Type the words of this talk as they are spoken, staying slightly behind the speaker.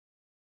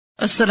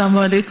السلام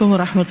علیکم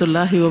ورحمۃ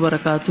اللہ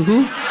وبرکاتہ.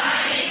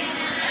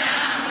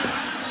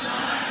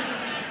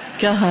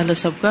 کیا حال ہے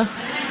سب کا؟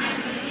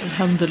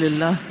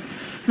 الحمدللہ.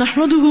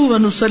 نحمده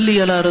ونصلی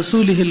علی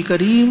رسولہ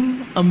الکریم.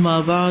 اما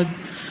بعد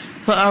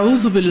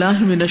فاعوذ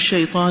باللہ من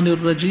الشیطان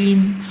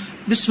الرجیم.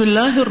 بسم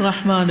اللہ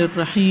الرحمن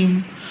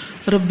الرحیم.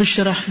 رب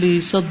اشرح لی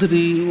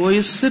صدری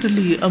ویسر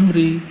لی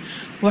امری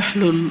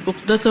واحلل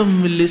عقدۃ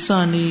من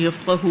لسانی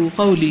یفقہوا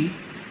قولی.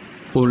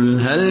 قل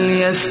هل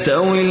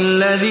يستوي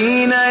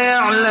الذين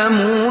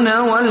يعلمون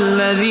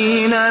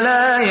والذين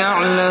لا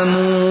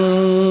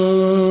يعلمون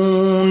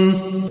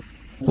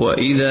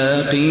وإذا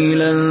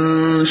قيل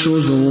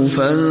انشزوا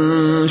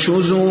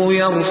فانشزوا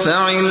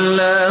يرفع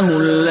الله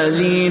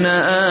الذين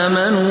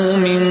آمنوا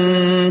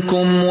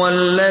منكم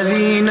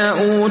والذين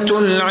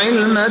أوتوا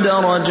العلم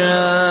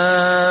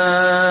درجات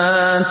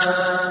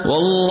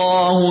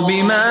والله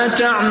بما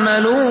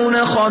تعملون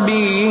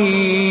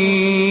خبير.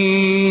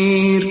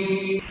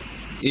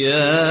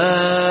 يا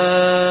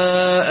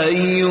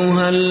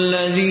أيها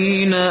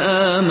الذين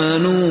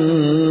آمنوا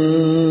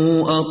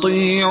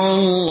أطيعوا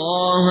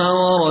الله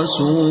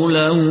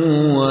ورسوله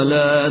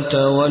ولا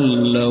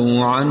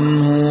تولوا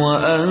عنه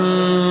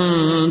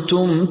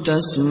وأنتم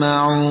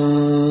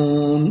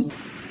تسمعون.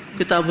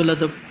 کتاب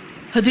الادب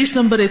حدیث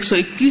نمبر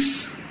 121.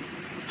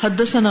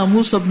 حدثنا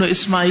موسى بن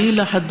اسماعیل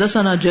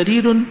حدثنا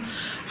جریر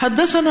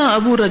حدثنا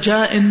ابو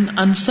رجاء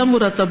عن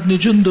سمرة بن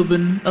جندب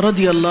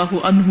رضی اللہ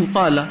عنہ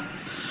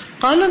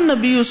قال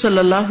النبی صلی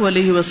اللہ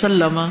علیہ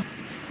وسلم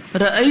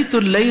رأیت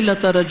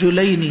اللیلۃ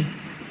رجلین.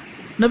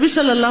 نبی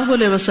صلی اللہ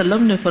علیہ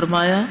وسلم نے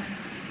فرمایا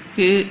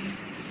کہ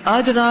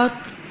آج رات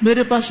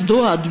میرے پاس دو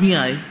آدمی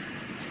آئے.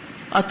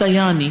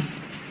 اتیانی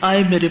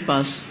آئے میرے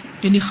پاس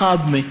یعنی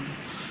خواب میں.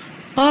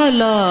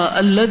 قال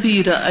الذی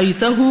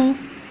رأیتہ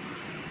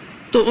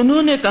تو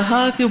انہوں نے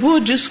کہا کہ وہ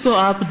جس کو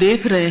آپ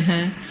دیکھ رہے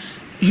ہیں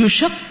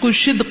یشق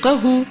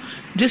شدقہ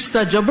جس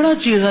کا جبڑا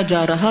چیرا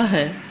جا رہا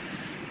ہے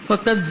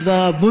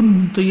فکذاب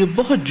تو یہ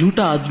بہت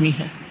جھوٹا آدمی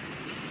ہے.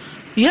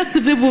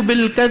 یکذب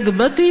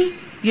بالکذبۃ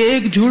یہ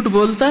ایک جھوٹ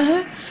بولتا ہے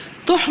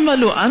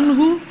تحمل عنہ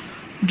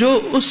جو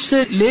اس سے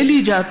لے لی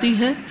جاتی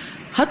ہے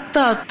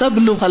حتی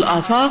تبلغ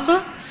الآفاق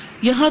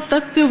یہاں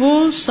تک کہ وہ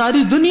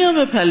ساری دنیا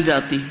میں پھیل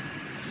جاتی ہے.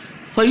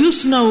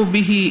 فیصنع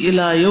بہ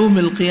الی یوم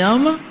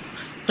القیامہ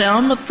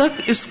قیامت تک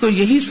اس کو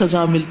یہی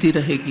سزا ملتی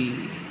رہے گی.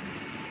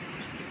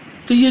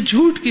 تو یہ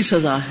جھوٹ کی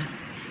سزا ہے.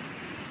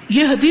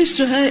 یہ حدیث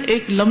جو ہے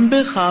ایک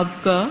لمبے خواب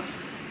کا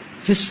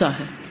حصہ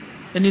ہے.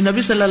 یعنی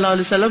نبی صلی اللہ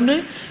علیہ وسلم نے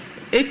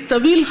ایک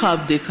طویل خواب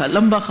دیکھا,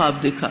 لمبا خواب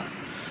دیکھا,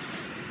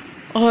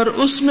 اور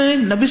اس میں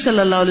نبی صلی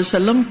اللہ علیہ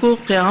وسلم کو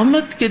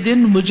قیامت کے دن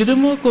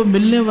مجرموں کو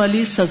ملنے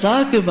والی سزا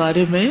کے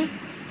بارے میں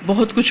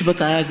بہت کچھ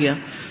بتایا گیا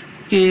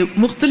کہ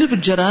مختلف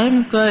جرائم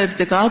کا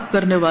ارتکاب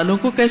کرنے والوں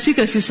کو کیسی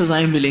کیسی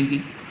سزائیں ملیں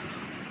گی.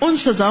 ان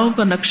سزاؤں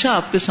کا نقشہ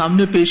آپ کے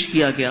سامنے پیش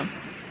کیا گیا.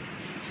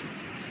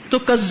 تو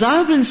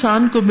کذاب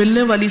انسان کو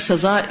ملنے والی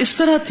سزا اس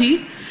طرح تھی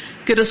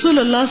کہ رسول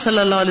اللہ صلی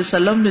اللہ علیہ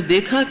وسلم نے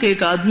دیکھا کہ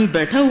ایک آدمی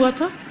بیٹھا ہوا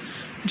تھا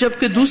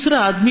جبکہ دوسرا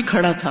آدمی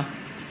کھڑا تھا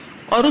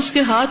اور اس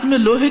کے ہاتھ میں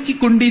لوہے کی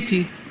کنڈی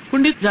تھی.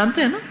 کنڈی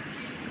جانتے ہیں نا,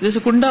 جیسے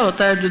کنڈا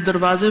ہوتا ہے جو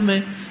دروازے میں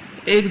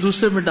ایک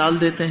دوسرے میں ڈال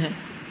دیتے ہیں,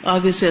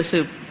 آگے سے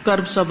ایسے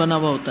کرب سا بنا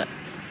ہوا ہوتا ہے,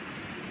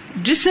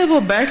 جسے وہ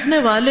بیٹھنے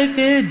والے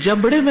کے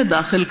جبڑے میں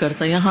داخل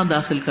کرتا, یہاں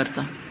داخل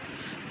کرتا,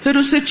 پھر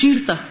اسے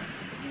چیرتا,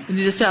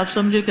 جیسے آپ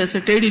سمجھے کیسے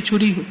ٹیڑھی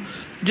چھری ہو,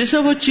 جسے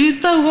وہ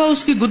چیرتا ہوا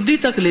اس کی گدی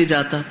تک لے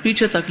جاتا,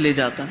 پیچھے تک لے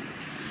جاتا.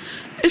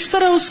 اس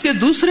طرح اس کے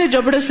دوسرے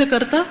جبڑے سے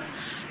کرتا,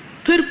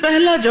 پھر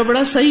پہلا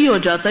جبڑا صحیح ہو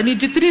جاتا, یعنی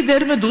جتنی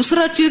دیر میں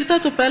دوسرا چیرتا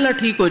تو پہلا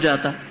ٹھیک ہو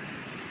جاتا.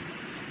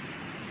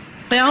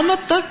 قیامت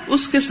تک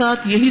اس کے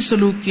ساتھ یہی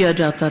سلوک کیا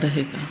جاتا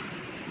رہے گا,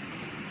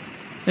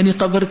 یعنی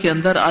قبر کے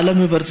اندر عالم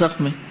برزخ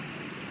میں.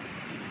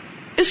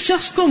 اس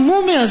شخص کو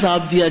منہ میں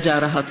عذاب دیا جا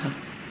رہا تھا,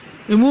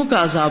 یہ منہ کا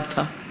عذاب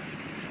تھا.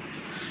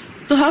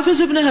 تو حافظ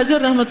ابن حجر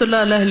رحمۃ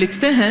اللہ علیہ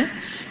لکھتے ہیں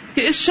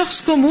کہ اس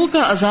شخص کو منہ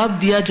کا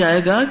عذاب دیا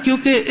جائے گا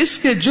کیونکہ اس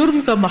کے جرم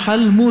کا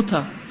محل منہ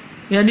تھا,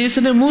 یعنی اس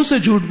نے منہ سے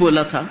جھوٹ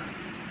بولا تھا,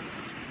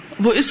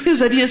 وہ اس کے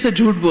ذریعے سے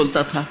جھوٹ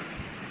بولتا تھا.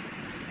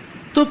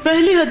 تو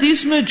پہلی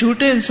حدیث میں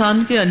جھوٹے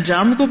انسان کے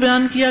انجام کو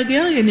بیان کیا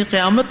گیا, یعنی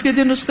قیامت کے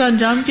دن اس کا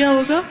انجام کیا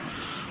ہوگا,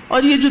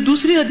 اور یہ جو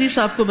دوسری حدیث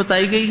آپ کو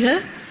بتائی گئی ہے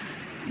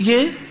یہ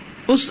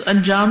اس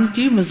انجام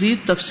کی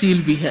مزید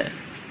تفصیل بھی ہے.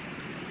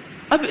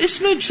 اب اس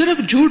میں صرف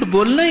جھوٹ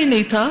بولنا ہی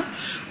نہیں تھا,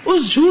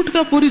 اس جھوٹ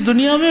کا پوری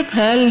دنیا میں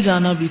پھیل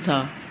جانا بھی تھا.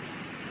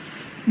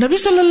 نبی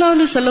صلی اللہ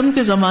علیہ وسلم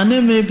کے زمانے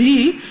میں بھی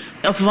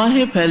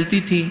افواہیں پھیلتی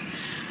تھیں,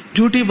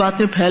 جھوٹی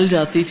باتیں پھیل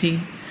جاتی تھیں,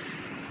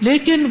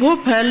 لیکن وہ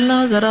پھیلنا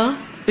ذرا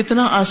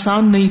اتنا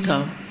آسان نہیں تھا,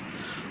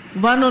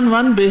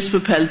 1-on-1 بیس پہ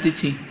پھیلتی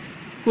تھی,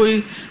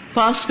 کوئی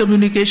فاسٹ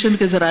کمیونیکیشن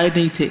کے ذرائع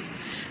نہیں تھے.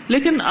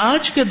 لیکن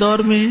آج کے دور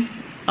میں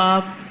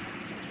آپ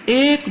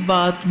ایک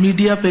بات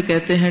میڈیا پہ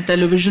کہتے ہیں,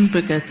 ٹیلی ویژن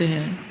پہ کہتے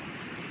ہیں,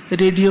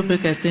 ریڈیو پہ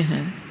کہتے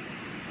ہیں,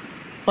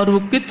 اور وہ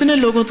کتنے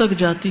لوگوں تک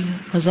جاتی ہے,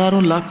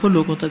 ہزاروں لاکھوں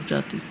لوگوں تک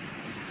جاتی.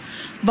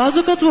 بعض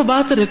اوقات وہ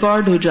بات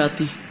ریکارڈ ہو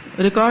جاتی,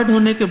 ریکارڈ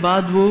ہونے کے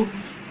بعد وہ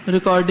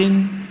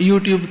ریکارڈنگ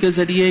یوٹیوب کے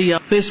ذریعے یا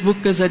فیس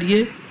بک کے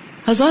ذریعے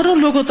ہزاروں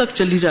لوگوں تک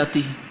چلی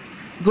جاتی ہے،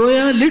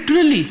 گویا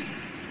لٹرلی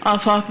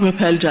آفاق میں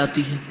پھیل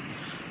جاتی ہے.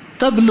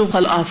 تبلغ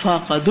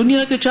الآفاق،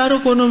 دنیا کے چاروں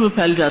کونوں میں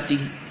پھیل جاتی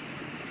ہے،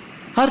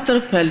 ہر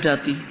طرف پھیل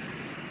جاتی ہے.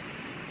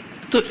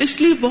 تو اس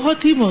لیے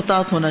بہت ہی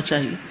محتاط ہونا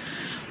چاہیے.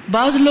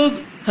 بعض لوگ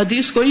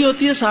حدیث کوئی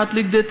ہوتی ہے ساتھ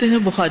لکھ دیتے ہیں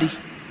بخاری،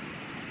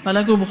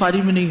 حالانکہ وہ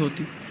بخاری میں نہیں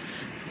ہوتی.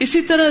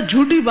 اسی طرح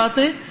جھوٹی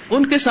باتیں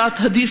ان کے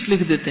ساتھ حدیث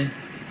لکھ دیتے ہیں،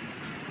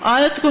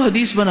 آیت کو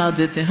حدیث بنا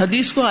دیتے ہیں،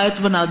 حدیث کو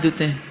آیت بنا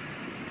دیتے ہیں.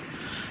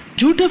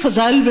 جھوٹے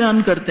فضائل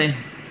بیان کرتے ہیں،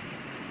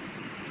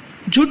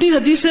 جھوٹی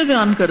حدیثیں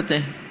بیان کرتے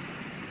ہیں،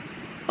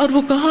 اور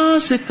وہ کہاں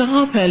سے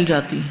کہاں پھیل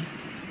جاتی ہیں.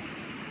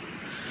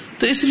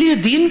 تو اس لیے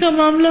دین کا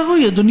معاملہ ہو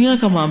یا دنیا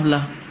کا معاملہ،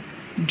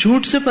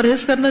 جھوٹ سے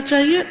پرہیز کرنا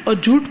چاہیے اور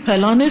جھوٹ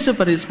پھیلانے سے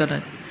پرہیز کرنا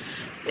چاہیے.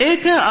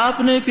 ایک ہے آپ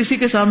نے کسی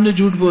کے سامنے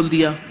جھوٹ بول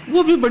دیا،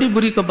 وہ بھی بڑی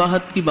بری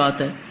قباحت کی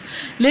بات ہے،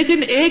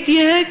 لیکن ایک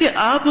یہ ہے کہ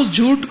آپ اس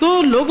جھوٹ کو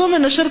لوگوں میں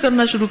نشر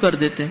کرنا شروع کر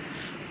دیتے ہیں،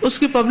 اس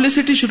کی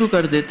پبلسٹی شروع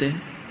کر دیتے ہیں.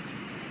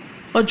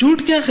 اور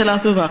جھوٹ کیا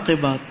خلاف واقع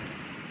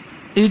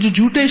بات، یہ جو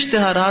جھوٹے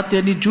اشتہارات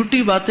یعنی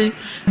جھوٹی باتیں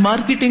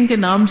مارکیٹنگ کے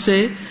نام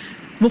سے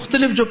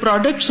مختلف جو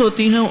پروڈکٹس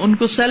ہوتی ہیں ان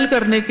کو سیل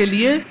کرنے کے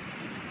لیے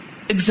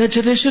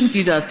ایگزیجریشن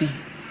کی جاتی،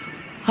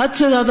 حد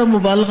سے زیادہ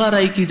مبالغہ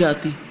رائی کی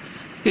جاتی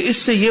کہ اس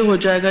سے یہ ہو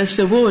جائے گا، اس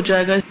سے وہ ہو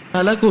جائے گا،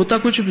 حالانکہ ہوتا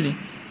کچھ بھی نہیں،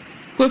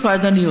 کوئی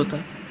فائدہ نہیں ہوتا.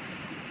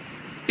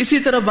 اسی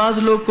طرح بعض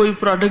لوگ کوئی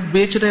پروڈکٹ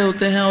بیچ رہے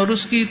ہوتے ہیں اور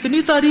اس کی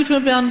اتنی تعریفیں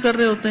بیان کر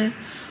رہے ہوتے ہیں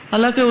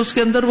حالانکہ اس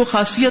کے اندر وہ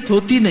خاصیت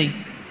ہوتی نہیں.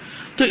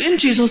 تو ان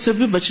چیزوں سے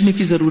بھی بچنے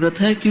کی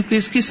ضرورت ہے کیونکہ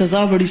اس کی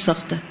سزا بڑی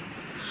سخت ہے.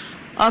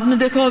 آپ نے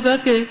دیکھا ہوگا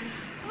کہ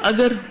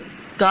اگر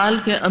کال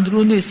کے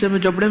اندرونی حصے میں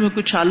جبڑے میں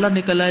کچھ چھالا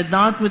نکل آئے،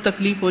 دانت میں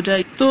تکلیف ہو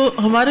جائے، تو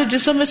ہمارے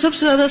جسم میں سب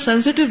سے زیادہ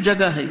سینسیٹیو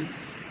جگہ ہے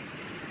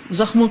یہ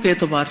زخموں کے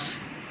اعتبار سے،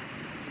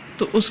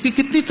 تو اس کی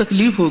کتنی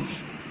تکلیف ہوگی.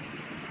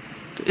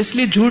 تو اس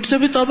لیے جھوٹ سے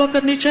بھی توبہ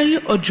کرنی چاہیے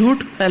اور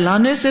جھوٹ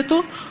پھیلانے سے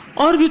تو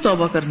اور بھی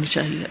توبہ کرنی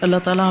چاہیے. اللہ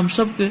تعالیٰ ہم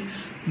سب کے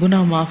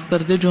گناہ معاف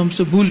کر دے جو ہم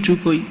سے بھول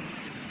چوک ہوئی.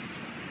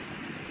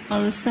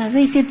 اور استاذہ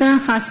اسی طرح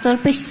خاص طور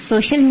پہ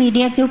سوشل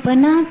میڈیا کے اوپر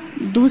نا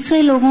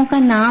دوسرے لوگوں کا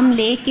نام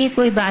لے کے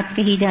کوئی بات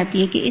کہی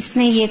جاتی ہے کہ اس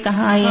نے یہ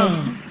کہا یا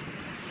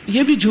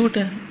یہ بھی جھوٹ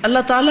ہے. اللہ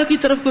تعالیٰ کی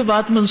طرف کوئی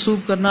بات منسوب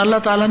کرنا، اللہ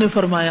تعالیٰ نے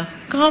فرمایا،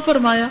 کہاں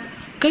فرمایا؟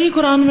 کہیں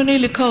قرآن میں نہیں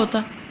لکھا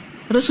ہوتا.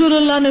 رسول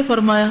اللہ نے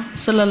فرمایا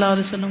صلی اللہ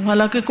علیہ وسلم،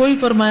 حالانکہ کوئی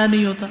فرمایا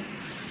نہیں ہوتا.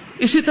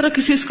 اسی طرح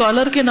کسی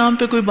اسکالر کے نام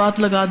پہ کوئی بات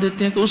لگا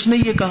دیتے ہیں کہ اس نے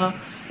یہ کہا،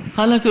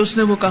 حالانکہ اس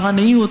نے وہ کہا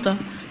نہیں ہوتا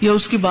یا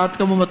اس کی بات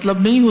کا وہ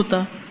مطلب نہیں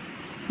ہوتا.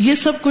 یہ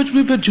سب کچھ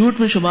بھی پھر جھوٹ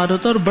میں شمار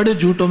ہوتا ہے اور بڑے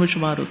جھوٹوں میں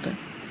شمار ہوتا ہے،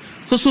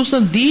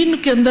 خصوصاً دین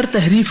کے اندر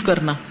تحریف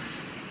کرنا.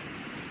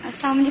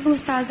 السلام علیکم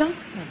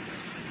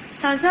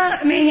استاذہ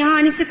میں یہاں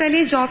آنے سے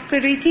پہلے جاب کر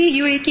رہی تھی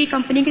UAE کی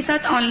کمپنی کے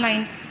ساتھ آن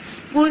لائن،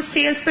 وہ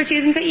سیلز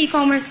پرچیزنگ کا ای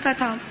کامرس کا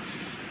تھا.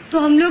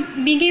 تو ہم لوگ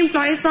بینگ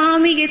امپلائیز وہاں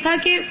ہمیں یہ تھا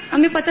کہ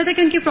ہمیں پتا تھا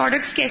کہ ان کی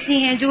پروڈکٹس کیسی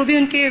ہیں، جو بھی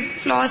ان کے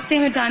فلاز تھے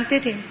ہمیں جانتے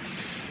تھے.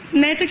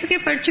 میں تو کیونکہ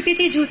پڑھ چکی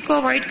تھی جھوٹ کو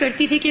اوائڈ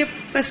کرتی تھی کہ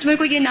کسٹمر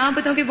کو یہ نہ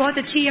بتاؤں کہ بہت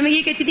اچھی ہے. میں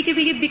یہ کہتی تھی کہ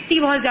یہ بکتی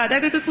بہت زیادہ ہے،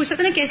 کوئی پوچھتا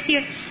تھا نا کیسی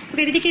ہے، وہ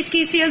کہتی تھی کہ اس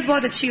کی سیلز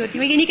بہت اچھی ہوتی ہے.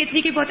 میں یہ نہیں کہتی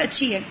تھی کہ بہت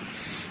اچھی ہے.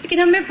 لیکن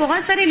ہمیں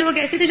بہت سارے لوگ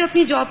ایسے تھے جو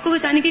اپنی جاب کو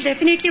بچانے کے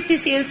ڈیفینیٹلی اپنی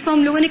سیلز کو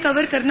ہم لوگوں نے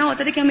کور کرنا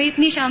ہوتا تھا کہ ہمیں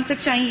اتنی شام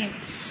تک چاہیے.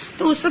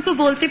 تو اس وقت تو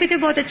بولتے بھی تھے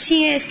بہت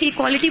اچھی ہیں، اس کی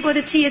کوالٹی بہت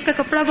اچھی ہے، اس کا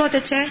کپڑا بہت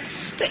اچھا ہے.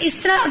 تو اس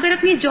طرح اگر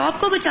اپنی جاب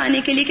کو بچانے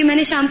کے لیے کہ میں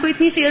نے شام کو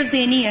اتنی سیلز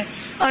دینی ہے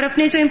اور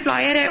اپنے جو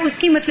امپلائر ہے اس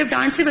کی مطلب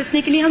ڈانٹ سے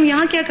بچنے کے لیے ہم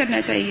یہاں کیا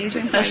کرنا چاہیے؟ جو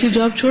ایسی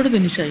جاب چھوڑ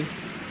دینی چاہیے.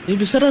 یہ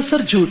بھی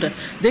سراسر جھوٹ ہے.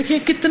 دیکھیں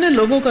کتنے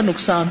لوگوں کا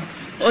نقصان،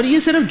 اور یہ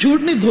صرف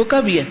جھوٹ نہیں،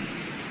 دھوکہ بھی ہے،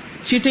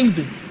 چیٹنگ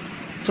بھی،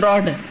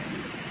 فراڈ ہے.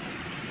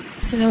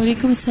 السلام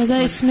علیکم استاذہ.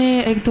 اس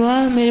میں ایک دعا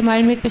میرے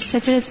مائنڈ میں ایک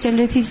سچرس چل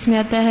رہی تھی جس میں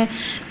آتا ہے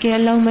کہ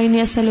اللہم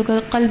انی اسألک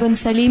قلبا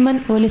سلیما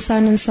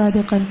ولسانا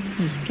صادقا،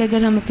 کہ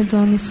اگر ہم اپنی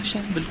دعا میں اس کو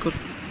شامل. بالکل.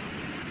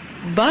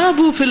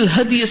 باب فی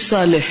الہدی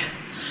الصالح،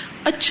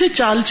 اچھے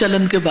چال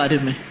چلن کے بارے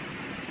میں.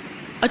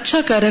 اچھا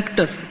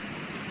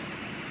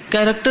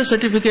کیریکٹر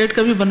سرٹیفکیٹ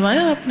کا بھی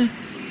بنوایا آپ نے،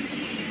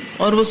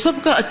 اور وہ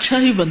سب کا اچھا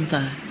ہی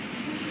بنتا ہے.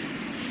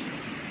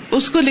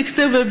 اس کو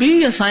لکھتے ہوئے بھی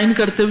یا سائن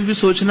کرتے ہوئے بھی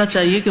سوچنا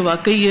چاہیے کہ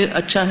واقعی یہ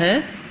اچھا ہے،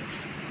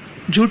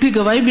 جھوٹی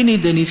گواہی بھی نہیں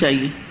دینی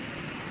چاہیے.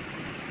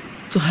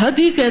 تو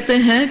ہدی کہتے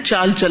ہیں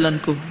چال چلن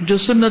کو جو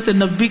سنت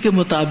نبی کے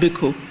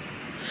مطابق ہو.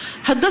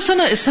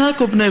 حدثنا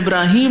اسحاق ابن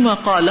ابراہیم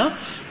قال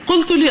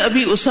قلت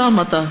لأبی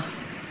اسامۃ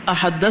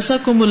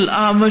احدثکم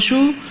الاعمش.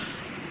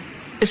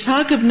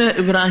 اسحاق ابن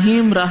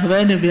ابراہیم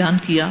راہوی نے بیان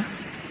کیا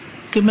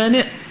کہ میں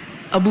نے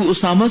ابو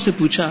اسامہ سے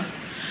پوچھا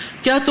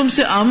کیا تم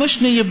سے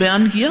اعمش نے یہ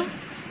بیان کیا؟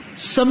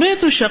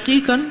 سمعت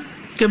شقیقا،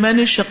 کہ میں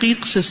نے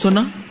شقیق سے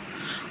سنا.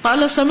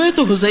 قال سمعت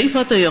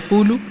حذیفہ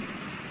یقول،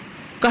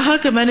 کہا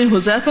کہ میں نے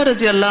حذیفہ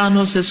رضی اللہ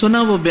عنہ سے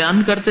سنا وہ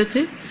بیان کرتے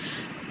تھے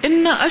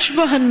ان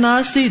اشبہ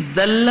الناس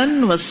دلا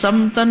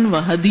وسمتا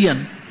وہدیا،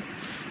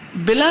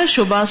 بلا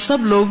شبہ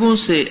سب لوگوں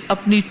سے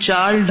اپنی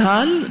چال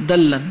ڈھال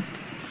دلن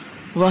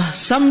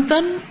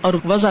وسمتن اور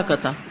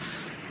وضاقتا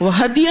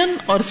وہدیا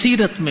اور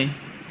سیرت میں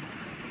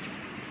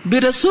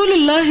برسول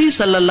اللہ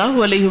صلی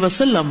اللہ علیہ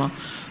وسلم،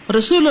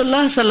 رسول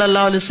اللہ صلی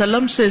اللہ علیہ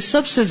وسلم سے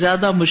سب سے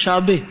زیادہ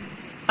مشابہ.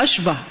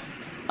 اشبہ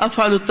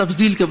افعال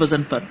التفضیل کے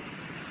وزن پر.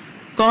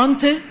 کون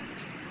تھے؟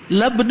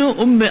 لبن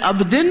ام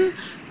عبد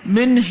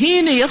من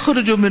حین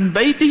یخرج من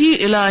بیتہ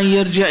الی ان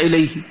یرجع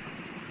الیہ.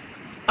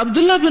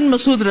 عبداللہ بن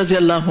مسعود رضی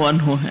اللہ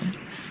عنہ ہیں.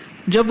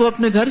 جب وہ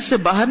اپنے گھر سے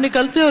باہر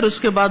نکلتے اور اس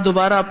کے بعد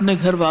دوبارہ اپنے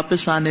گھر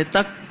واپس آنے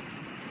تک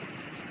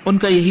ان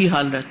کا یہی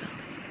حال رہتا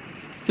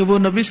کہ وہ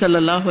نبی صلی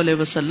اللہ علیہ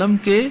وسلم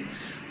کے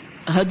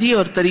ہدی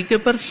اور طریقے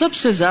پر سب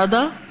سے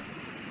زیادہ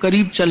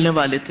قریب چلنے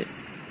والے تھے.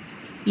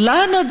 لا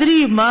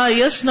ندری ما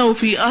یصنع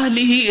فی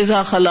اہلہ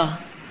اذا خلا.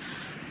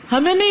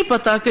 ہمیں نہیں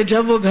پتا کہ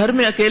جب وہ گھر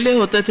میں اکیلے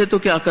ہوتے تھے تو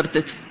کیا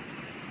کرتے تھے،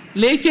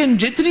 لیکن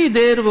جتنی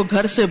دیر وہ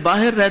گھر سے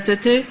باہر رہتے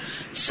تھے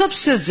سب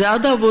سے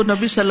زیادہ وہ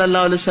نبی صلی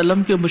اللہ علیہ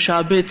وسلم کے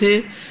مشابہ تھے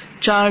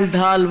چال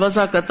ڈھال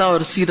وضاقتہ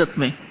اور سیرت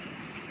میں.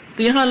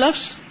 تو یہاں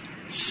لفظ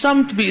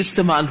سمت بھی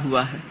استعمال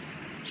ہوا ہے.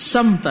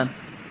 سمتن،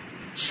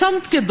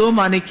 سمت کے دو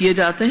معنی کیے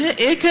جاتے ہیں.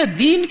 ایک ہے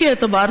دین کے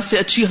اعتبار سے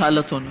اچھی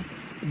حالت ہونا،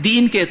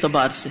 دین کے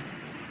اعتبار سے،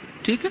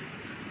 ٹھیک ہے،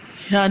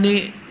 یعنی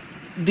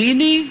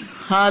دینی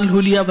حال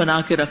حلیہ بنا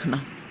کے رکھنا.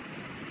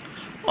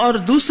 اور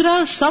دوسرا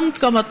سمت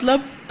کا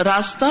مطلب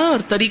راستہ اور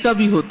طریقہ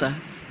بھی ہوتا ہے،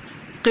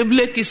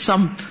 قبلے کی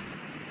سمت،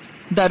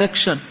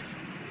 ڈائریکشن،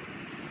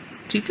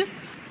 ٹھیک ہے.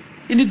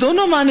 یعنی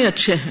دونوں معنی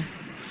اچھے ہیں.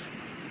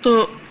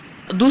 تو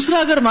دوسرا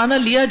اگر معنی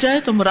لیا جائے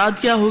تو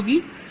مراد کیا ہوگی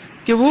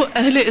کہ وہ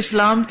اہل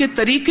اسلام کے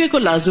طریقے کو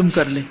لازم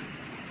کر لے.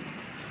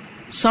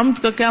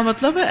 سمت کا کیا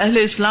مطلب ہے؟ اہل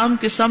اسلام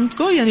کی سمت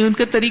کو، یعنی ان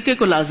کے طریقے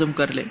کو لازم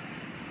کر لے.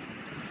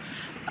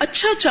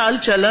 اچھا چال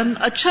چلن،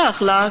 اچھا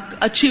اخلاق،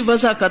 اچھی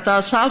وضاقتہ،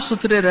 صاف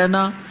ستھرے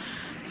رہنا،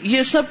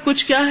 یہ سب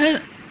کچھ کیا ہے؟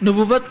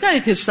 نبوت کا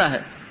ایک حصہ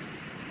ہے.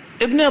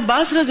 ابن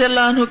عباس رضی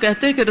اللہ عنہ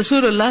کہتے ہیں کہ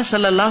رسول اللہ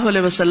صلی اللہ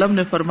علیہ وسلم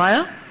نے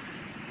فرمایا،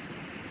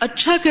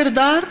 اچھا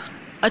کردار،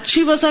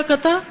 اچھی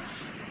وضاقتہ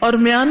اور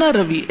میانہ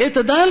روی،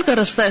 اعتدال کا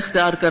رستہ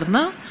اختیار کرنا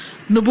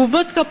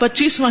نبوت کا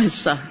 25واں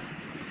حصہ ہے.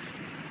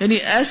 یعنی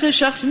ایسے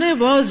شخص نے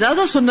بہت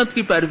زیادہ سنت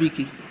کی پیروی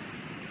کی.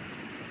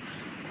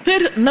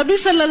 پھر نبی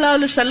صلی اللہ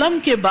علیہ وسلم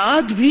کے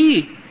بعد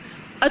بھی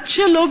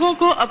اچھے لوگوں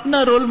کو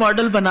اپنا رول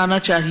ماڈل بنانا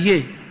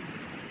چاہیے.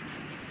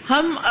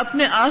 ہم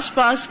اپنے آس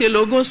پاس کے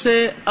لوگوں سے،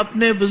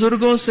 اپنے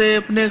بزرگوں سے،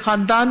 اپنے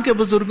خاندان کے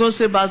بزرگوں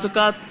سے، بعض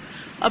اوقات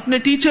اپنے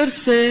ٹیچر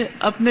سے،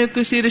 اپنے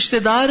کسی رشتہ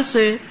دار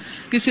سے،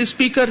 کسی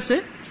اسپیکر سے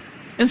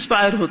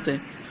انسپائر ہوتے ہیں.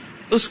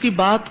 اس کی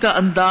بات کا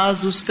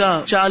انداز، اس کا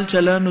چال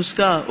چلن، اس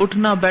کا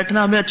اٹھنا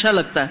بیٹھنا ہمیں اچھا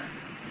لگتا ہے.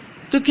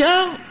 تو کیا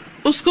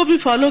اس کو بھی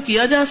فالو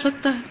کیا جا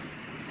سکتا ہے؟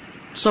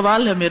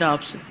 سوال ہے میرا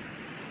آپ سے.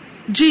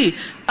 جی،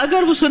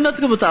 اگر وہ سنت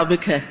کے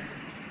مطابق ہے،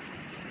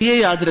 یہ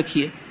یاد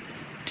رکھیے،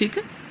 ٹھیک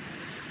ہے.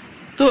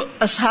 تو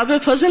اصحاب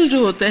فضل جو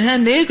ہوتے ہیں،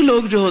 نیک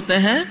لوگ جو ہوتے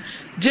ہیں،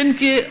 جن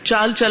کے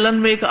چال چلن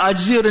میں ایک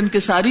عاجزی اور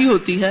انکساری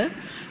ہوتی ہے،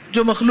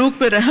 جو مخلوق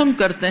پہ رحم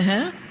کرتے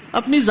ہیں،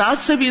 اپنی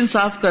ذات سے بھی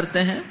انصاف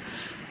کرتے ہیں،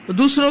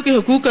 دوسروں کے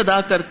حقوق ادا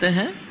کرتے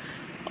ہیں،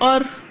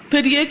 اور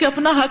پھر یہ کہ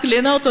اپنا حق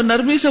لینا ہو تو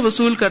نرمی سے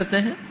وصول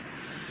کرتے ہیں،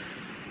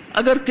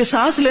 اگر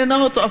قصاص لینا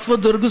ہو تو عفو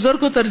درگزر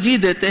کو ترجیح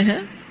دیتے ہیں،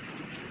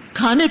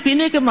 کھانے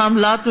پینے کے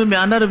معاملات میں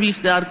میانہ روی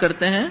اختیار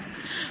کرتے ہیں،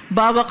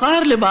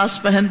 باوقار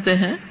لباس پہنتے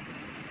ہیں،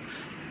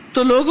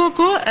 تو لوگوں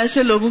کو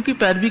ایسے لوگوں کی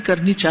پیروی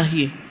کرنی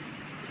چاہیے،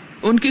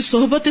 ان کی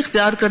صحبت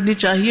اختیار کرنی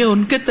چاہیے،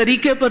 ان کے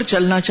طریقے پر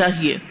چلنا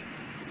چاہیے.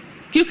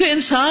 کیونکہ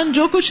انسان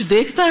جو کچھ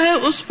دیکھتا ہے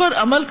اس پر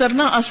عمل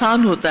کرنا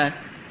آسان ہوتا ہے.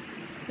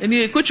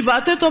 یعنی کچھ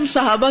باتیں تو ہم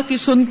صحابہ کی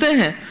سنتے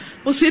ہیں،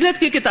 وہ سیرت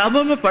کی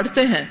کتابوں میں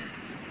پڑھتے ہیں،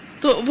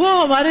 تو وہ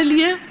ہمارے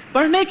لیے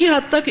پڑھنے کی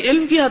حد تک،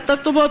 علم کی حد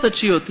تک تو بہت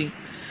اچھی ہوتی،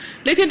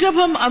 لیکن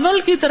جب ہم عمل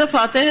کی طرف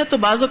آتے ہیں تو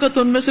بعض اوقات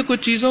ان میں سے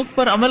کچھ چیزوں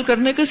پر عمل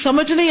کرنے کی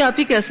سمجھ نہیں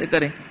آتی کیسے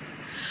کریں.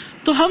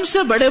 تو ہم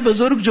سے بڑے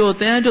بزرگ جو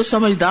ہوتے ہیں، جو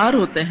سمجھدار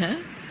ہوتے ہیں،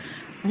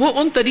 وہ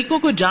ان طریقوں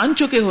کو جان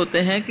چکے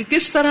ہوتے ہیں کہ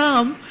کس طرح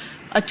ہم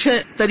اچھے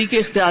طریقے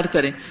اختیار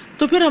کریں.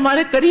 تو پھر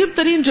ہمارے قریب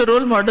ترین جو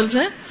رول ماڈلز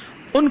ہیں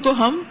ان کو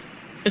ہم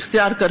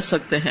اختیار کر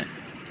سکتے ہیں.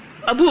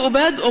 ابو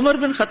عبید عمر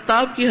بن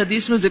خطاب کی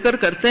حدیث میں ذکر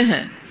کرتے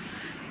ہیں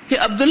کہ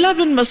عبداللہ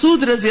بن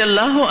مسعود رضی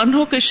اللہ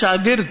عنہ کے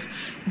شاگرد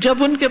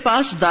جب ان کے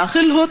پاس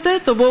داخل ہوتے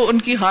تو وہ ان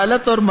کی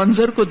حالت اور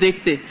منظر کو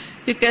دیکھتے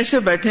کہ کیسے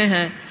بیٹھے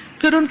ہیں،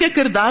 پھر ان کے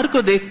کردار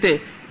کو دیکھتے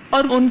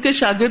اور ان کے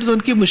شاگرد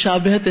ان کی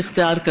مشابہت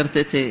اختیار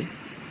کرتے تھے.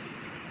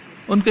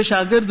 ان کے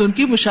شاگرد ان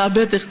کی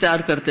مشابہت اختیار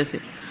کرتے تھے،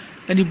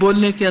 یعنی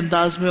بولنے کے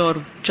انداز میں اور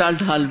چال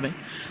ڈھال میں.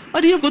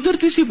 اور یہ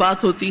قدرتی سی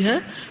بات ہوتی ہے،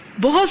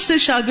 بہت سے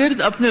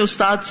شاگرد اپنے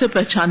استاد سے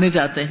پہچانے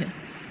جاتے ہیں،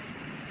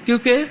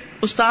 کیونکہ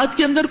استاد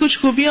کے اندر کچھ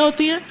خوبیاں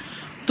ہوتی ہیں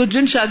تو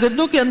جن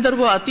شاگردوں کے اندر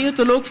وہ آتی ہیں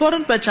تو لوگ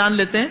فوراً پہچان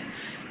لیتے ہیں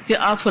کہ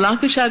آپ فلاں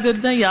کے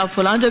شاگرد ہیں یا آپ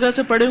فلاں جگہ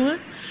سے پڑھے ہوئے ہیں.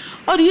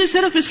 اور یہ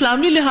صرف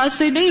اسلامی لحاظ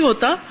سے ہی نہیں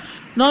ہوتا،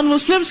 نان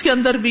مسلمز کے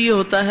اندر بھی یہ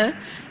ہوتا ہے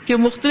کہ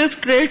مختلف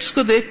ٹریڈز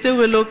کو دیکھتے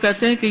ہوئے لوگ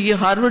کہتے ہیں کہ یہ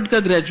ہارورڈ کا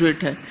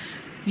گریجویٹ ہے،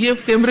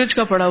 یہ کیمبرج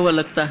کا پڑھا ہوا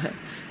لگتا ہے،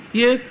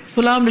 یہ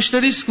فلاں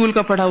مشنری اسکول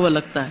کا پڑھا ہوا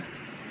لگتا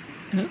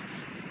ہے،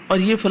 اور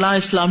یہ فلاں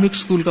اسلامک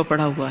اسکول کا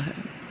پڑھا ہوا ہے.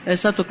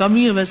 ایسا تو کم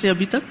ہی ہے ویسے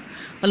ابھی تک.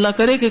 اللہ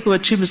کرے کہ کوئی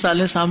اچھی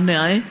مثالیں سامنے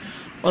آئیں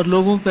اور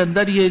لوگوں کے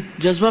اندر یہ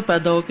جذبہ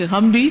پیدا ہو کہ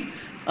ہم بھی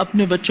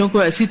اپنے بچوں کو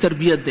ایسی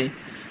تربیت دیں.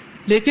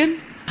 لیکن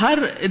ہر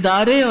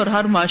ادارے اور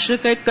ہر معاشرے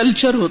کا ایک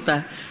کلچر ہوتا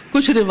ہے،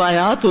 کچھ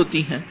روایات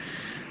ہوتی ہیں.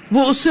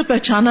 وہ اس سے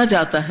پہچانا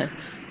جاتا ہے.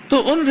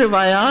 تو ان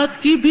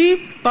روایات کی بھی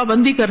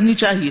پابندی کرنی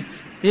چاہیے,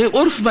 یہ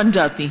عرف بن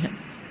جاتی ہیں.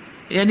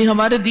 یعنی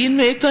ہمارے دین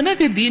میں ایک تو نا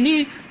کہ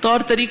دینی طور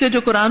طریقے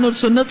جو قرآن اور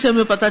سنت سے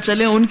ہمیں پتہ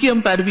چلے ان کی ہم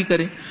پیروی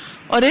کریں,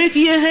 اور ایک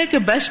یہ ہے کہ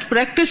بیسٹ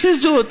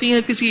پریکٹسز جو ہوتی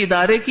ہیں کسی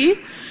ادارے کی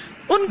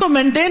ان کو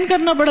مینٹین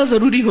کرنا بڑا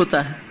ضروری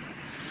ہوتا ہے.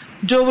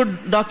 جو وہ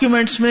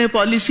ڈاکیومنٹس میں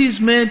پالیسیز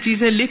میں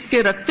چیزیں لکھ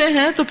کے رکھتے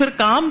ہیں تو پھر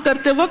کام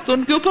کرتے وقت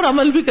ان کے اوپر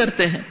عمل بھی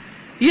کرتے ہیں.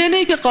 یہ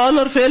نہیں کہ قول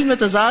اور فعل میں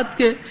تضاد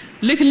کے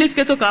لکھ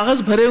کے تو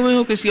کاغذ بھرے ہوئے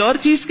ہوں کسی اور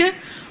چیز کے,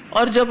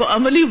 اور جب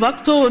عملی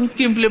وقت ہو ان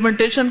کی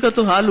امپلیمنٹیشن کا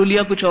تو حال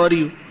حلیہ کچھ اور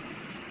ہی ہو.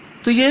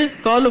 تو یہ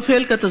قول و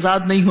فعل کا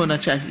تضاد نہیں ہونا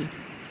چاہیے.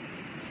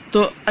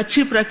 تو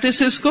اچھی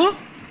پریکٹسز کو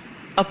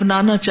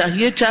اپنانا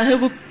چاہیے, چاہے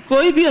وہ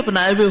کوئی بھی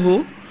اپنائے ہوئے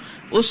ہو,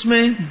 اس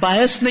میں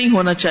باعث نہیں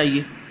ہونا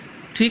چاہیے.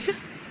 ٹھیک ہے,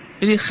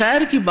 یعنی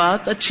خیر کی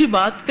بات, اچھی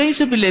بات کہیں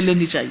سے بھی لے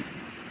لینی چاہیے.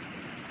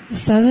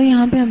 استاذہ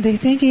یہاں پہ ہم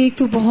دیکھتے ہیں کہ ایک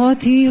تو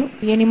بہت ہی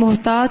یعنی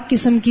محتاط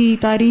قسم کی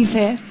تعریف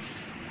ہے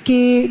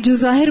کہ جو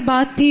ظاہر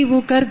بات تھی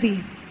وہ کر دی,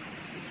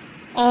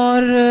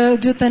 اور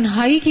جو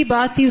تنہائی کی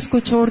بات تھی اس کو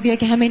چھوڑ دیا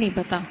کہ ہمیں نہیں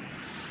پتا.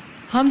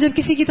 ہم جب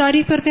کسی کی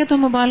تعریف کرتے ہیں تو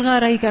مبالغہ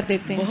آرائی کر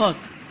دیتے ہیں بہت.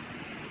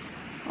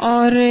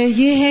 اور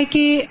یہ ہے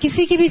کہ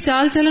کسی کی بھی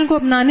چال چلن کو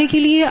اپنانے کے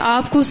لیے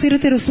آپ کو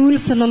سیرت رسول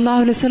صلی اللہ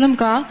علیہ وسلم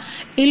کا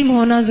علم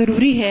ہونا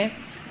ضروری ہے,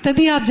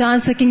 تبھی آپ جان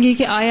سکیں گے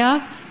کہ آیا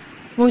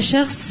وہ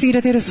شخص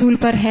سیرت رسول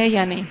پر ہے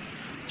یا نہیں.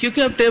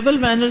 کیونکہ اب ٹیبل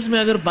مینرز میں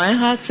اگر بائیں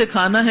ہاتھ سے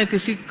کھانا ہے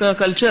کسی کا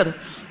کلچر,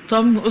 تو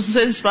ہم اس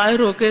سے انسپائر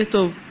ہو کے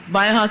تو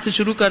بائیں ہاتھ سے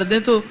شروع کر دیں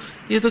تو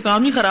یہ تو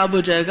کام ہی خراب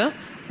ہو جائے گا.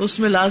 اس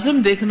میں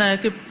لازم دیکھنا ہے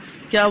کہ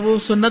کیا وہ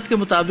سنت کے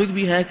مطابق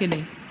بھی ہے کہ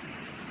نہیں.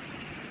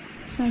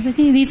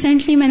 جی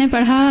ریسنٹلی میں نے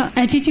پڑھا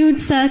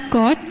attitudes are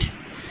caught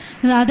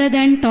rather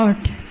than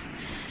taught.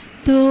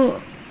 تو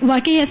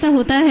واقعی ایسا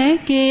ہوتا ہے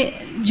کہ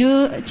جو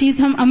چیز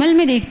ہم عمل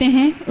میں دیکھتے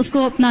ہیں اس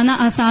کو اپنانا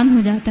آسان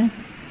ہو جاتا ہے,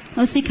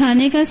 اور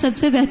سکھانے کا سب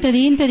سے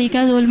بہترین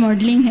طریقہ رول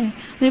ماڈلنگ ہے.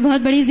 یہ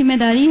بہت بڑی ذمہ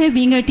داری ہے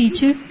being a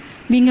teacher,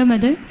 being a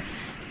mother,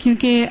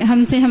 کیونکہ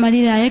ہم سے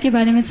ہماری رعایا کے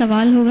بارے میں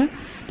سوال ہوگا.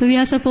 تو we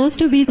are supposed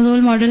to be role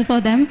model for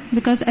them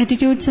because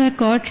attitudes are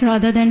caught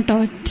rather than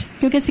taught.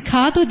 کیونکہ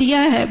سکھا تو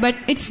دیا ہے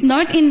but it's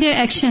not in their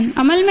action,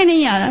 عمل میں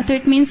نہیں آ رہا, تو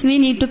it means we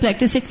need to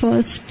practise it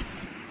first.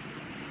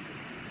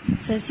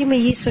 Sir ji میں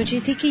یہ سوچ رہی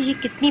تھی کہ یہ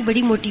کتنی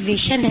بڑی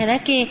موٹیویشن ہے نا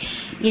کہ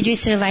یہ جو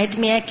اس روایت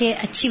میں ہے کہ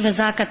اچھی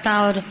وضاقتہ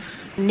اور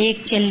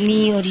نیک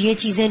چلنی اور یہ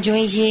چیزیں جو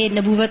ہیں یہ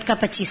نبوت کا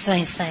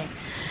 25واں حصہ ہے,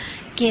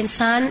 کہ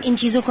انسان ان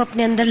چیزوں کو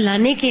اپنے اندر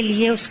لانے کے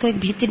لیے اس کو ایک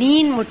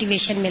بہترین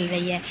موٹیویشن مل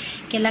رہی ہے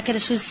کہ اللہ کے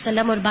رسول صلی اللہ علیہ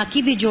وسلم اور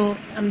باقی بھی جو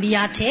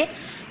انبیاء تھے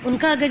ان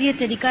کا اگر یہ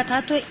طریقہ تھا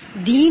تو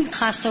دین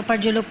خاص طور پر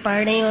جو لوگ پڑھ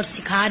رہے ہیں اور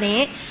سکھا رہے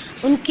ہیں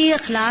ان کے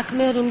اخلاق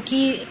میں اور ان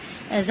کی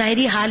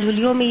ظاہری حال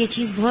حلیوں میں یہ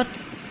چیز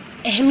بہت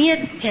اہمیت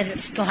پھر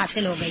اس کو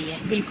حاصل ہو گئی ہے.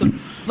 بالکل.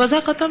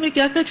 وضاقتہ میں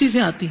کیا کیا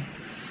چیزیں آتی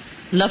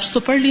ہیں؟ لفظ تو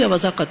پڑھ لیا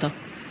وضاقتہ,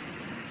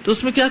 تو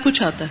اس میں کیا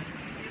کچھ آتا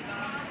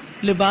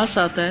ہے؟ لباس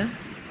آتا ہے,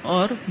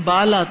 اور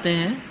بال آتے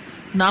ہیں,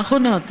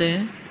 ناخن آتے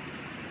ہیں.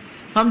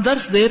 ہم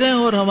درس دے رہے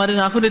ہیں اور ہمارے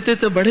ناخن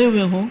اتنے بڑھے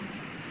ہوئے ہوں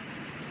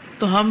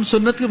تو ہم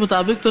سنت کے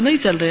مطابق تو نہیں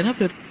چل رہے نا.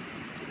 پھر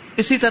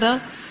اسی طرح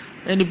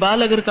یعنی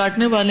بال اگر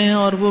کاٹنے والے ہیں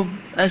اور وہ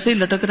ایسے ہی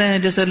لٹک رہے ہیں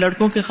جیسے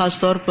لڑکوں کے خاص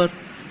طور پر.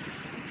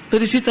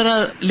 پھر اسی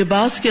طرح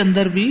لباس کے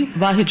اندر بھی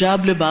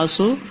باحجاب لباس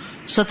ہو,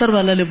 سطر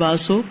والا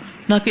لباس ہو,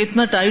 نہ کہ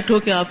اتنا ٹائٹ ہو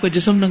کہ آپ کا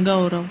جسم ننگا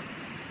ہو رہا ہو.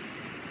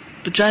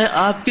 تو چاہے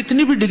آپ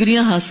کتنی بھی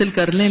ڈگریاں حاصل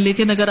کر لیں,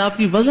 لیکن اگر آپ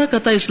کی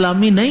وضاقتہ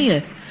اسلامی نہیں ہے,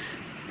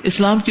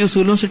 اسلام کے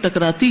اصولوں سے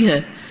ٹکراتی ہے,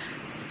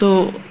 تو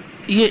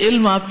یہ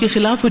علم آپ کے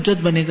خلاف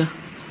حجت بنے گا.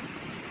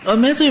 اور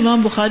میں تو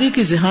امام بخاری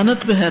کی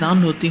ذہانت پہ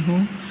حیران ہوتی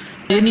ہوں.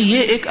 یعنی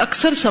یہ ایک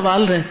اکثر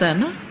سوال رہتا ہے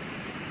نا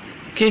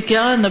کہ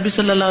کیا نبی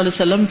صلی اللہ علیہ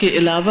وسلم کے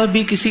علاوہ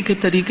بھی کسی کے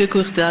طریقے کو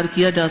اختیار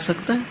کیا جا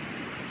سکتا ہے؟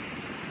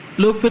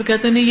 لوگ پھر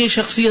کہتے ہیں نہیں یہ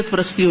شخصیت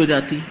پرستی ہو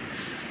جاتی.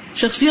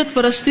 شخصیت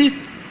پرستی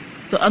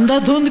تو اندھا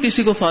دھند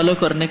کسی کو فالو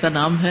کرنے کا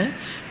نام ہے.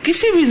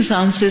 کسی بھی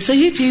انسان سے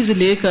صحیح چیز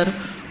لے کر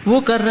وہ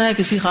کر رہا ہے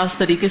کسی خاص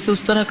طریقے سے,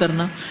 اس طرح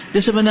کرنا.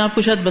 جیسے میں نے آپ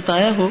کو شاید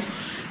بتایا ہو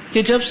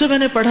کہ جب سے میں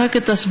نے پڑھا کہ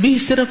تسبیح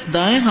صرف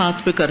دائیں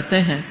ہاتھ پہ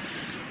کرتے ہیں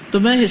تو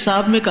میں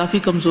حساب میں کافی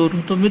کمزور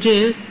ہوں, تو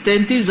مجھے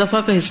 33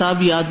 دفعہ کا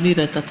حساب یاد نہیں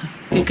رہتا تھا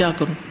کہ کیا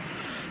کروں.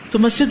 تو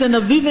مسجد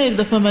نبوی میں ایک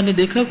دفعہ میں نے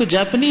دیکھا کہ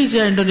جاپنیز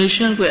یا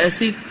انڈونیشین کوئی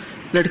ایسی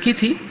لڑکی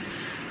تھی,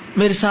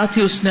 میرے ساتھ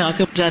ہی اس نے آ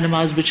کے جائے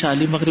نماز بچھا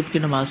لی مغرب کی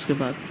نماز کے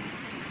بعد.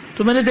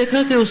 تو میں نے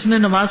دیکھا کہ اس نے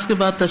نماز کے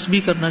بعد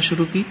تسبیح کرنا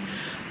شروع کی.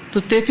 تو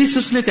 33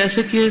 اس نے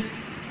کیسے کیے,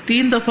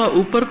 3 دفعہ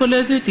اوپر کو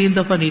لے گئی, 3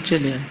 دفعہ نیچے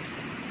لے آئے,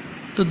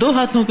 تو 2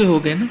 ہاتھوں کے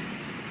ہو گئے نا.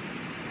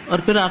 اور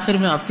پھر آخر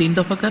میں آپ 3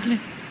 دفعہ کر لیں.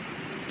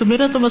 تو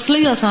میرا تو مسئلہ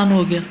ہی آسان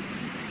ہو گیا.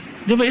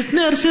 جو میں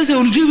اتنے عرصے سے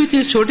الجھی ہوئی تھی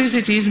اس چھوٹی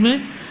سی چیز میں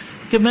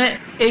کہ میں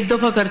 1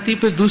 دفعہ کرتی,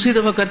 پھر دوسری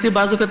دفعہ کرتی,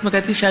 بعض اوقات میں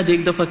کہتی شاید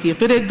 1 دفعہ کیا,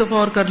 پھر 1 دفعہ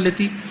اور کر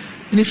لیتی,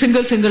 یعنی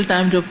سنگل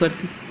ٹائم جب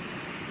کرتی.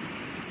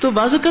 تو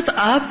بعض اوقات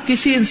آپ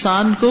کسی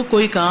انسان کو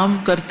کوئی کام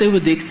کرتے ہوئے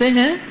دیکھتے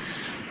ہیں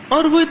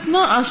اور وہ اتنا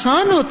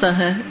آسان ہوتا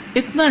ہے,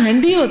 اتنا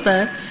ہینڈی ہوتا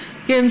ہے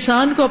کہ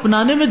انسان کو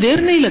اپنانے میں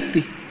دیر نہیں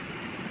لگتی.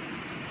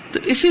 تو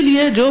اسی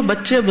لیے جو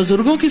بچے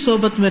بزرگوں کی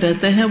صحبت میں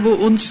رہتے ہیں وہ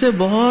ان سے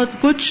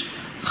بہت کچھ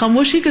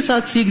خاموشی کے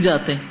ساتھ سیکھ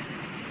جاتے ہیں.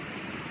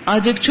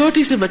 آج ایک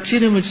چھوٹی سی بچی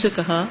نے مجھ سے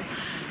کہا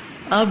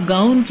آپ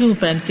گاؤن کیوں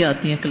پہن کے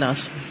آتی ہیں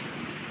کلاس میں؟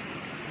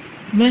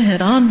 میں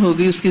حیران ہو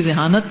گئی اس کی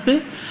ذہانت پہ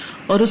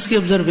اور اس کی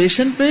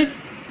آبزرویشن پہ.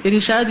 یعنی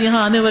شاید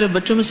یہاں آنے والے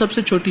بچوں میں سب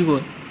سے چھوٹی وہ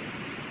ہے.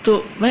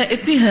 تو میں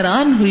اتنی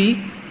حیران ہوئی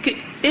کہ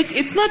ایک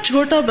اتنا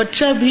چھوٹا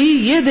بچہ بھی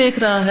یہ دیکھ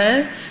رہا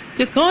ہے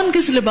کہ کون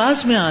کس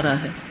لباس میں آ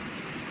رہا ہے.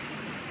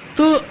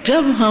 تو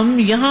جب ہم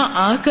یہاں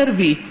آ کر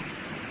بھی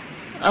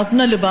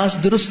اپنا لباس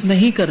درست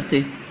نہیں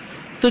کرتے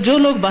تو جو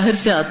لوگ باہر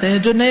سے آتے ہیں,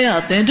 جو نئے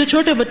آتے ہیں, جو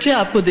چھوٹے بچے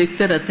آپ کو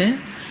دیکھتے رہتے ہیں,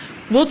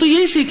 وہ تو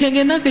یہی سیکھیں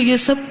گے نا کہ یہ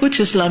سب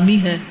کچھ اسلامی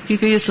ہے,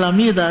 کیونکہ یہ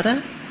اسلامی ادارہ ہے,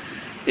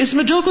 اس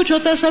میں جو کچھ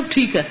ہوتا ہے سب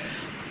ٹھیک ہے.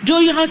 جو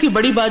یہاں کی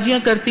بڑی باجیاں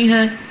کرتی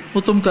ہیں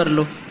وہ تم کر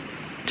لو,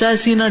 چاہے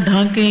سینہ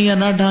ڈھانکیں یا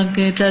نہ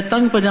ڈھانکیں, چاہے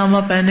تنگ پاجامہ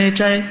پہنے,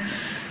 چاہے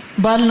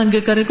بال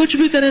ننگے کریں, کچھ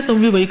بھی کریں تم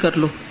بھی وہی کر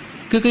لو,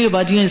 کیونکہ یہ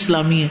باجیاں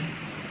اسلامی ہیں.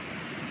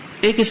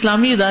 ایک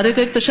اسلامی ادارے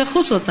کا ایک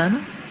تشخص ہوتا ہے نا,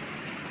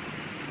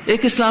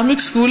 ایک اسلامک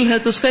اسکول ہے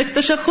تو اس کا ایک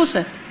تشخص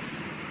ہے.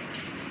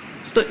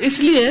 تو اس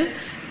لیے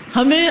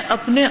ہمیں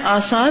اپنے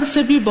آثار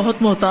سے بھی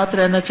بہت محتاط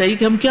رہنا چاہیے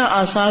کہ ہم کیا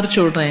آثار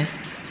چھوڑ رہے ہیں.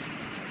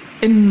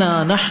 انا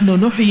نحن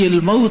نحیی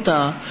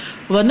الموتى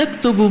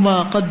ونکتب ما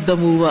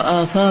قدموا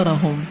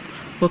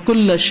وآثارهم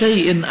وکل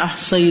شیء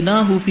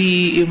احصیناہ فی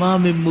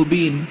امام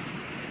مبین.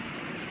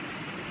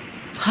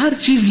 ہر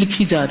چیز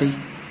لکھی جا رہی,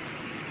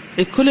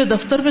 ایک کھلے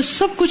دفتر میں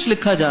سب کچھ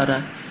لکھا جا رہا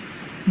ہے,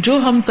 جو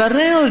ہم کر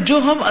رہے ہیں اور جو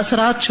ہم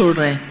اثرات چھوڑ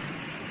رہے ہیں.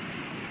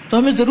 تو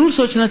ہمیں ضرور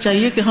سوچنا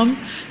چاہیے کہ ہم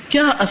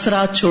کیا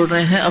اثرات چھوڑ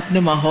رہے ہیں اپنے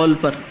ماحول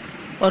پر,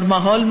 اور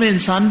ماحول میں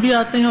انسان بھی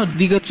آتے ہیں اور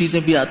دیگر چیزیں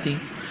بھی آتی ہیں,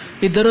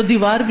 یہ در و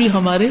دیوار بھی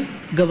ہمارے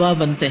گواہ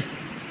بنتے ہیں.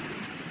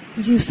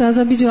 جی استاذ,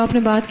 ابھی جو آپ نے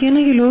بات کی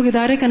نا کہ لوگ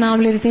ادارے کا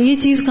نام لے لیتے ہیں, یہ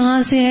چیز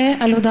کہاں سے ہے؟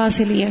 الہدا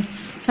سے لی ہے.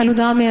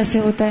 الہدا میں ایسے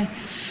ہوتا ہے,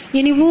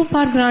 یعنی وہ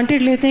فار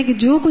گرانٹیڈ لیتے ہیں کہ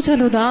جو کچھ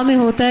الہدا میں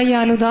ہوتا ہے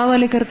یا الہدا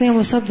والے کرتے ہیں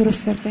وہ سب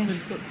درست کرتے ہیں.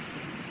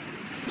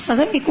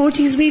 سازا ایک اور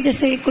چیز بھی,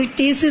 جیسے کوئی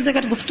تیز سے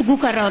اگر گفتگو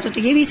کر رہا ہوتا ہے تو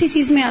یہ بھی اسی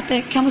چیز میں آتا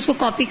ہے کہ ہم اس کو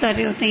کاپی کر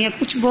رہے ہوتے ہیں یا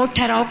کچھ بہت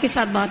ٹھہراؤ کے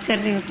ساتھ بات کر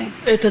رہے ہوتے ہیں.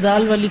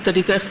 اعتدال والی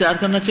طریقہ اختیار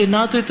کرنا چاہیے,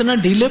 نہ تو اتنا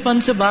ڈھیلے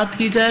پن سے بات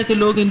کی جائے کہ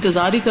لوگ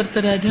انتظار ہی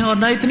کرتے رہ جائیں, اور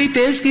نہ اتنی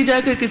تیز کی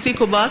جائے کہ کسی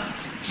کو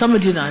بات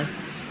سمجھ ہی نہ آئے.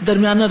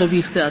 درمیانہ روی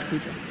اختیار کی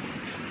جائے.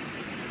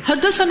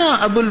 حدثنا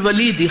ابو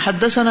الولید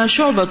حدثنا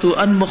شعبۃ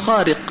عن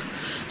مخارق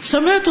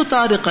سمعت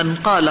طارقا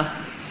قال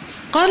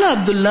قال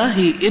عبد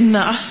الله ان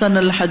احسن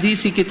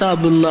الحديث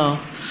كتاب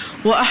الله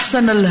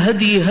واحسن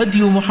الهدي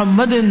هدي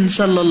محمد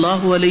صلی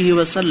اللہ علیہ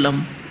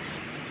وسلم.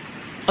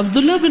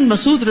 عبداللہ بن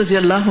مسعود رضی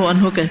اللہ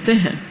عنہ کہتے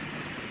ہیں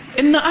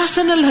ان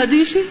احسن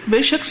الحدیث,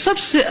 بے شک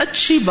سب سے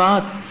اچھی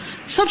بات,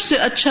 سب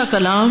سے اچھا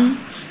کلام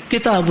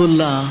کتاب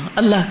اللہ,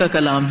 اللہ کا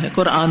کلام ہے,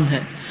 قرآن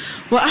ہے.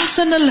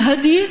 واحسن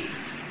الهدي,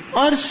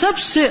 اور سب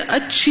سے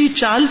اچھی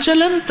چال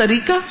چلن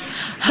طریقہ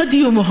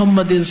ہدی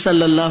محمد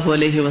صلی اللہ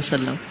علیہ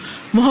وسلم,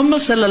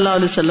 محمد صلی اللہ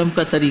علیہ وسلم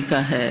کا طریقہ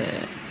ہے.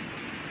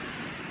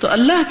 تو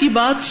اللہ کی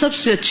بات سب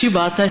سے اچھی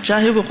بات ہے,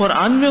 چاہے وہ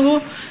قرآن میں ہو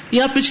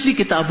یا پچھلی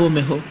کتابوں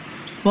میں ہو.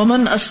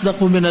 ومن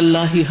اصدق من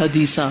اللہ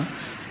حدیثا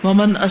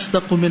ومن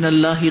اصدق من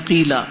اللہ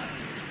قیلا.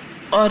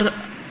 اور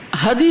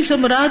ہدی سے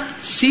مراد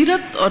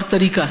سیرت اور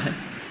طریقہ ہے.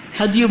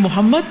 ہدی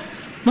محمد,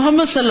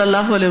 محمد صلی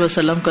اللہ علیہ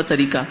وسلم کا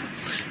طریقہ.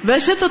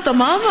 ویسے تو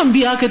تمام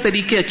انبیاء کے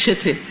طریقے اچھے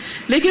تھے,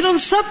 لیکن ان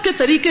سب کے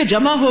طریقے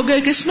جمع ہو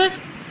گئے کس میں؟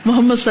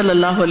 محمد صلی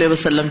اللہ علیہ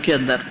وسلم کے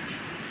اندر.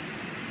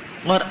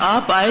 اور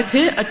آپ آئے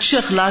تھے اچھے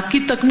اخلاق کی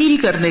تکمیل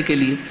کرنے کے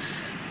لیے.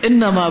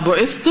 انما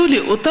بعثت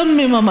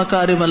لاتمم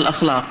مکارم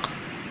الاخلاق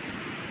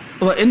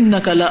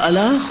وانک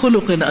لعلی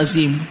خلق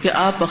عظیم, کہ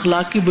آپ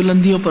اخلاق کی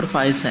بلندیوں پر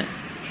فائز ہیں.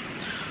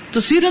 تو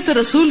سیرت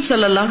رسول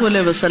صلی اللہ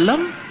علیہ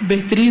وسلم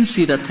بہترین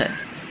سیرت ہے.